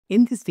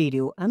In this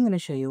video, I'm going to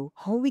show you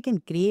how we can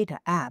create an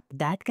app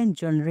that can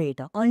generate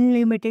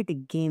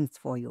unlimited games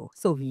for you.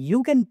 So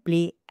you can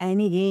play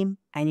any game,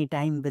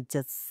 anytime with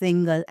just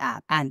single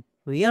app. And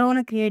we are going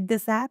to create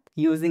this app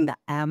using the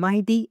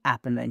MIT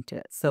App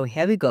Inventor. So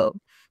here we go.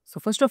 So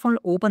first of all,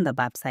 open the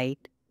website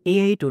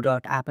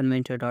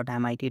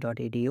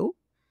ai2.appinventor.mit.edu.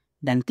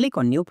 Then click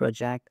on new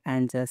project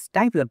and just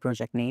type your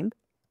project name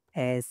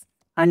as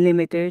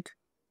unlimited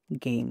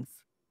games.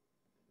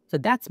 So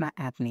that's my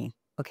app name.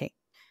 Okay.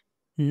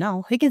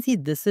 Now you can see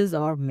this is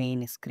our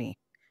main screen.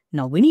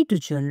 Now we need to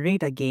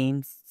generate a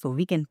game so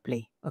we can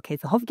play. Okay,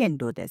 so how we can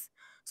do this?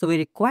 So we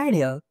require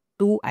here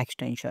two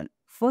extensions.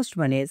 First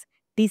one is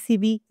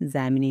TCB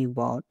Gemini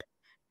bot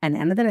and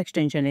another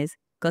extension is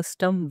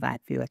custom web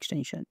view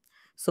extension.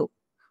 So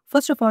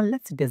first of all,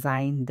 let's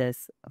design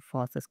this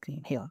for the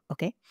screen here.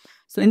 Okay,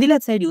 so in the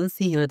left side you will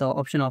see here the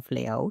option of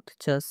layout,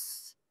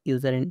 just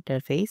user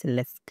interface.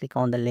 Let's click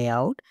on the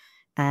layout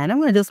and I'm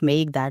going to just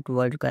make that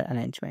vertical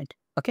arrangement.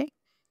 Okay,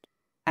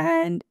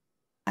 and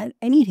I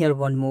need here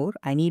one more.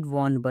 I need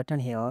one button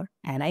here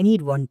and I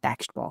need one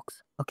text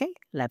box. Okay,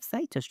 left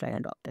side, just drag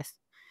and drop this.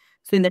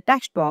 So in the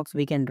text box,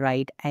 we can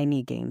write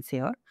any games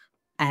here.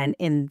 And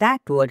in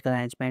that vertical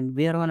arrangement,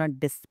 we are gonna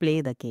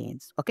display the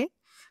games. Okay,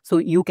 so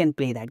you can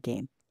play that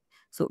game.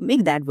 So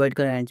make that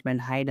vertical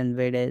arrangement height and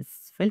width is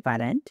fill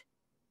parent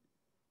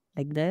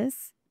like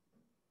this.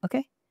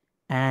 Okay,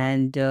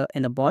 and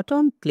in the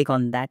bottom, click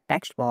on that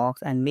text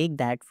box and make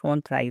that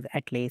font size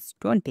at least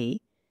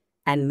 20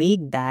 and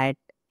make that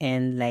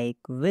in like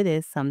width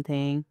is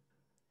something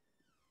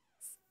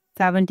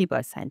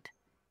 70%.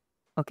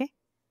 Okay.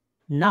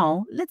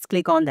 Now let's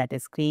click on that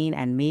screen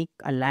and make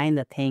align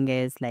the thing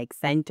is like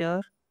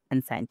center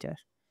and center.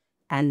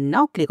 And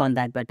now click on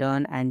that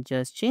button and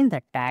just change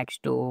the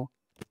text to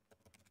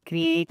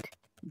create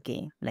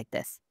game like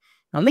this.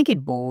 Now make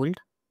it bold.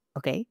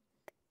 Okay.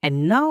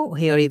 And now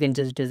here you can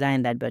just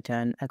design that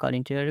button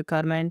according to your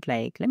requirement.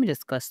 Like let me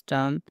just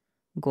custom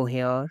go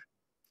here.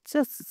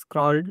 Just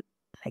scroll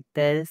like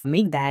this.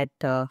 Make that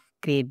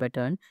create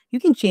button. You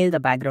can change the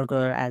background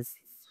color as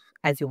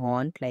you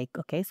want. Like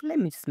okay, so let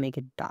me just make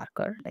it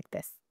darker like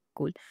this.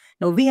 Cool.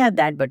 Now we have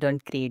that button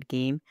create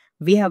game.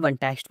 We have one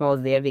text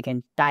box where we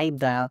can type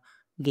the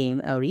game,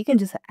 or you can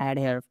just add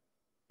here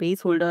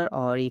placeholder,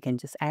 or you can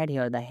just add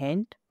here the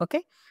hint.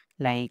 Okay,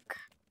 like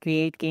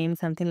create game,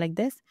 something like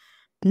this.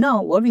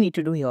 Now, what we need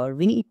to do here,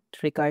 we need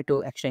require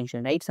to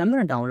extension, right? So I'm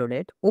going to download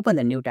it, open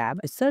the new tab,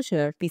 search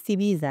here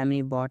PCB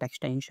Gemini bot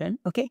extension.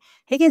 Okay,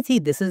 you can see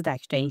this is the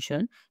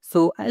extension.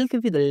 So I'll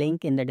give you the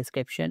link in the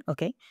description.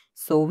 Okay,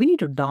 so we need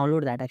to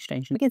download that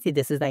extension. You can see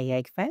this is the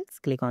AI files.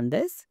 Click on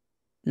this.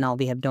 Now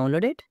we have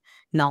downloaded.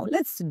 Now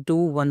let's do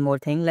one more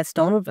thing. Let's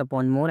download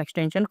one more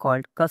extension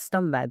called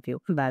custom web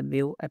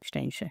view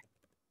extension.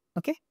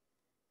 Okay,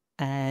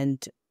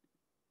 and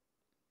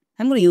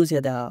I'm going to use here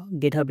the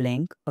GitHub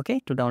link, okay,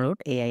 to download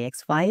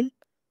AIX file.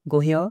 Go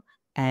here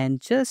and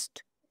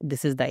just,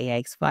 this is the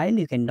AIX file.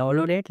 You can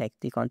download it, like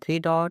click on three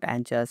dot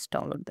and just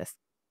download this.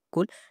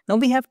 Cool. Now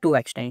we have two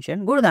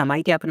extensions. Go to the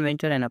MIT App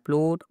Inventor and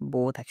upload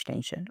both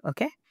extension,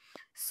 okay.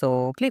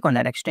 So click on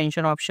that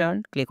extension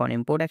option, click on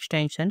import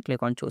extension,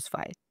 click on choose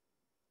file.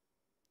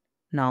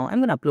 Now I'm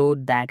going to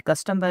upload that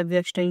custom web view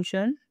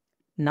extension.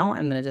 Now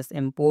I'm going to just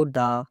import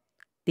the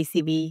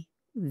TCB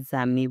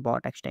Gemini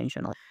bot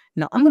extension.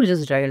 Now I'm going to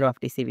just drag and drop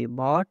TCB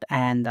bot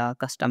and the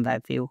custom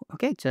web view.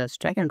 Okay,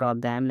 just drag and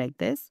drop them like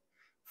this.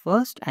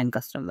 First and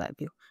custom web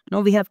view.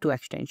 Now we have two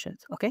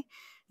extensions. Okay.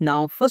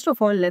 Now first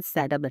of all, let's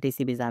set up the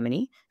TCB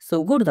Gemini.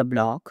 So go to the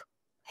block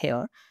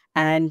here,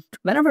 and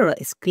whenever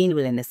a screen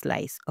will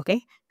initialize,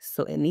 okay.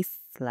 So any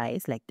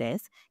slice like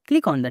this,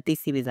 click on the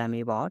TCB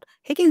Gemini bot.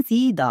 You can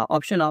see the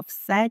option of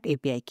set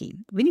API key.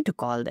 We need to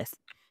call this.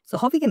 So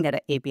how we can get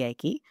an API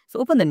key? So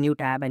open the new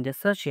tab and just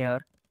search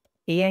here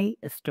AI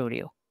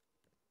Studio.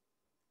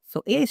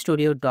 So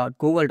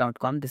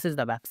aistudio.google.com, this is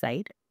the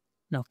website.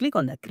 Now click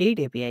on the create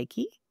API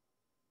key.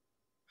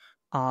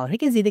 You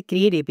can see the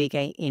create API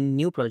key in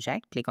new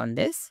project. Click on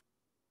this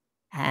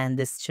and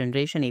this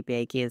generation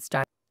API key is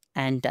start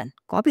and done.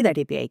 Copy that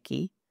API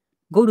key,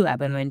 go to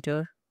App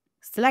Inventor,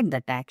 select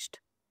the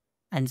text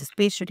and just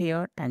paste it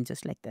here and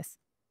just like this.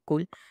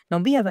 Cool. Now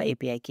we have an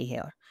API key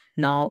here.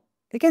 Now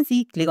you can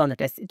see, click on the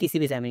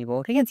TCB Gemini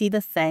board. You can see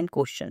the send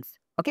questions.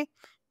 Okay.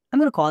 I'm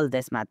going to call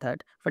this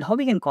method, but how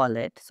we can call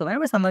it? So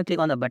whenever someone click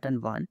on the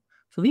button 1,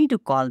 so we need to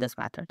call this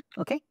method.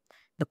 Okay.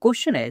 The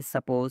question is,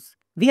 suppose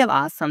we have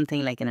asked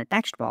something like in a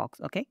text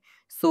box. Okay.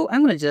 So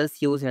I'm going to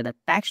just use here the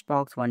text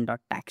box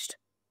 1.text.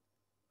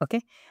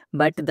 Okay.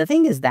 But the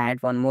thing is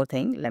that one more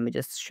thing, let me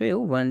just show you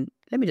one.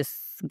 Let me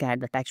just get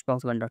the text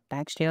box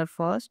 1.text here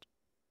first.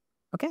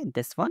 Okay.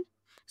 This one.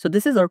 So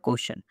this is our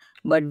question.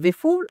 But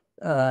before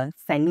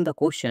sending the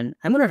question,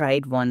 I'm going to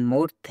write one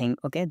more thing.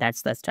 Okay.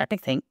 That's the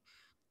static thing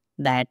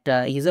that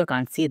user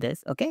can't see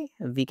this. Okay,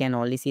 we can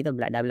only see the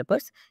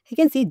developers. You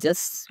can see,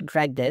 just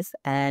drag this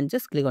and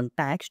just click on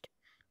text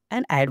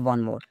and add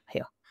one more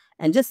here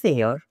and just say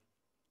here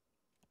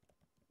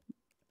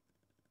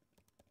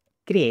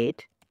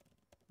create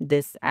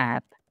this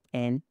app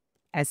in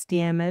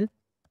HTML,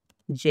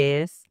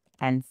 JS,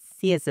 and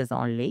CSS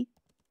only.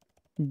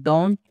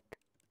 Don't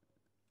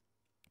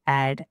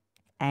add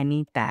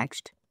any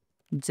text.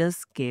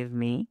 Just give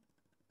me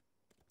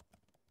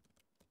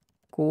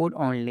code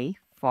only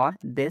for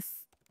this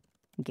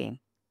game.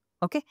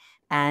 Okay,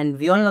 and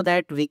we all know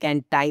that we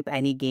can type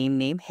any game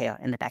name here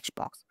in the text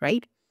box,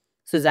 right?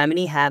 So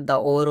Gemini have the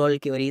overall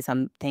query,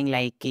 something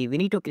like we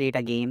need to create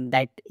a game,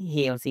 that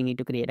he or she need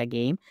to create a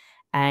game,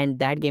 and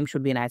that game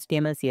should be in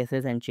HTML,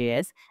 CSS, and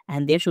JS,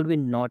 and there should be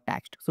no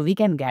text. So we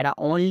can get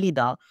only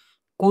the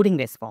coding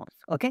response.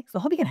 Okay, so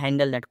how we can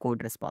handle that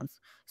code response?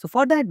 So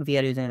for that, we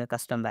are using a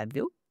custom web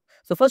view.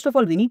 So first of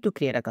all, we need to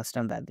create a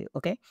custom web view.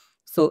 Okay,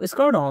 so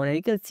scroll down and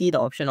you can see the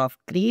option of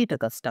create a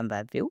custom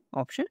web view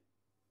option.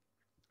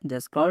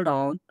 Just scroll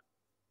down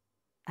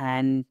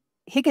and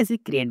here you can see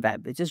create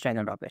web view. Just drag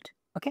and drop it.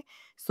 Okay,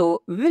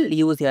 so we will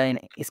use here in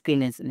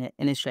screen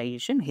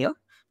initialization here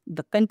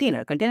the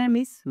container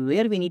means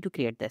where we need to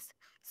create this.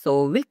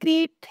 So we'll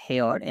create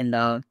here in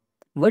the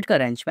vertical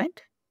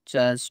arrangement.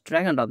 Just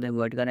drag and drop the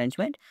vertical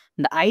arrangement.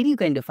 The ID you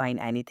can define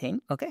anything.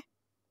 Okay,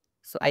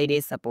 so ID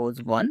is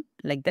suppose 1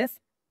 like this.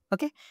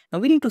 Okay, now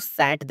we need to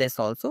set this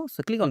also.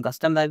 So click on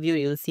custom web view.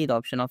 You'll see the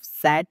option of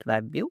set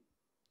web view.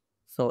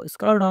 So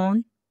scroll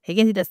down. You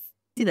can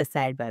see the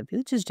set web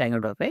view. Just drag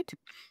and drop it.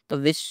 So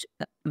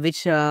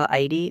which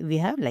ID we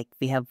have? Like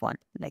we have 1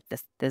 like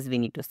this. This we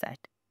need to set.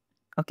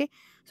 Okay,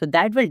 so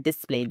that will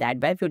display,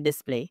 that web view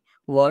display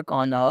work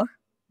on our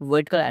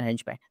vertical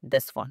arrangement,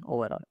 this one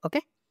overall.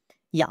 Okay,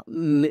 yeah,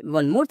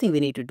 one more thing we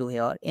need to do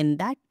here in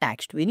that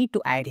text, we need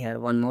to add here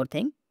one more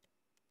thing,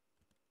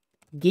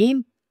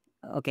 game.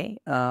 Okay,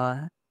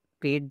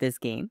 create this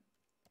game,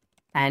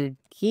 and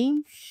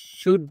game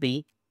should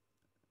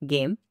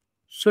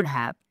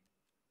have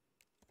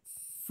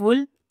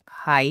full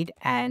height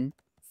and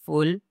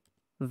full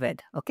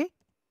width. Okay,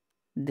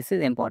 this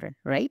is important,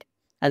 right?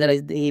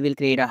 Otherwise he will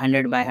create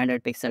 100 by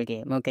 100 pixel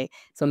game. Okay,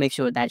 so make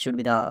sure that should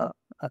be the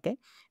okay.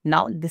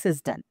 Now this is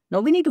done.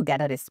 Now we need to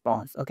get a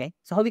response. Okay,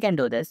 so how we can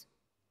do this?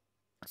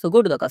 So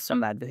go to the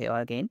custom web view here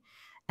again,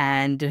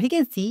 and we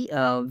can see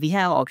we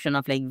have option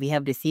of like we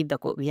have received the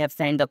we have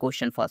sent the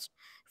question first.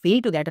 We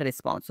need to get a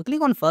response. So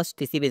click on first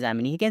receive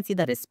examine. You can see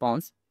the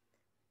response,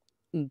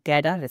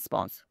 get a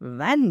response.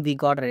 When we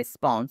got a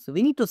response,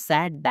 we need to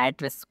set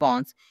that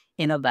response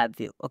in a web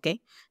view. Okay,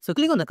 so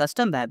click on the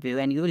custom web view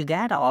and you will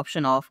get an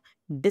option of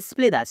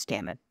display the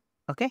HTML.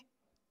 Okay,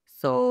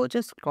 so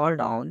just scroll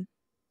down,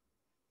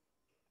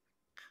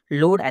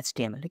 load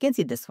HTML. You can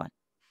see this one.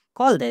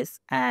 Call this,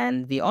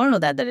 and we all know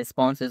that the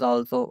response is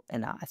also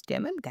in our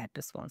HTML get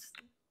response.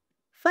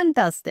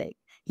 Fantastic.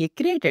 You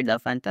created the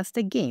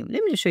fantastic game.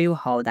 Let me just show you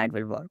how that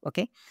will work.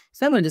 Okay,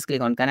 so I'm going to just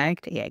click on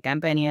connect AI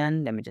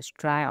companion. Let me just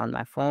try on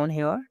my phone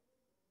here.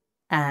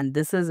 And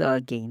this is a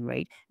game,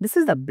 right? This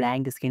is the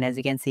blank screen as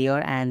you can see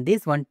here, and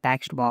this one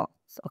text box,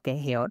 okay,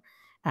 here.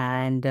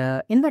 And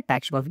in the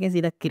text box, you can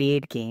see the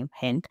create game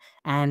hint,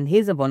 and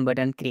here's a one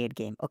button create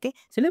game. Okay,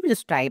 so let me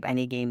just type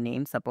any game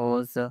name.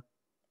 Suppose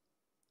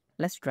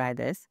let's try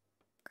this,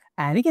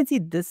 and we can see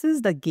this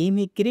is the game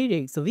he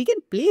created, so we can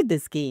play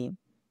this game.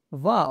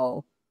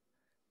 Wow,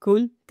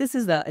 cool. This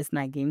is the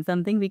snack game,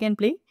 something we can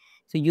play.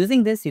 So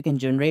using this, you can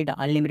generate an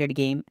unlimited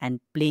game and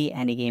play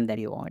any game that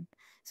you want.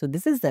 So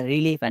this is the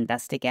really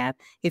fantastic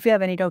app. If you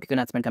have any doubt, you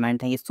can comment.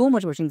 Thank you so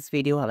much for watching this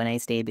video. Have a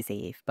nice day. Be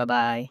safe.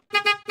 Bye-bye.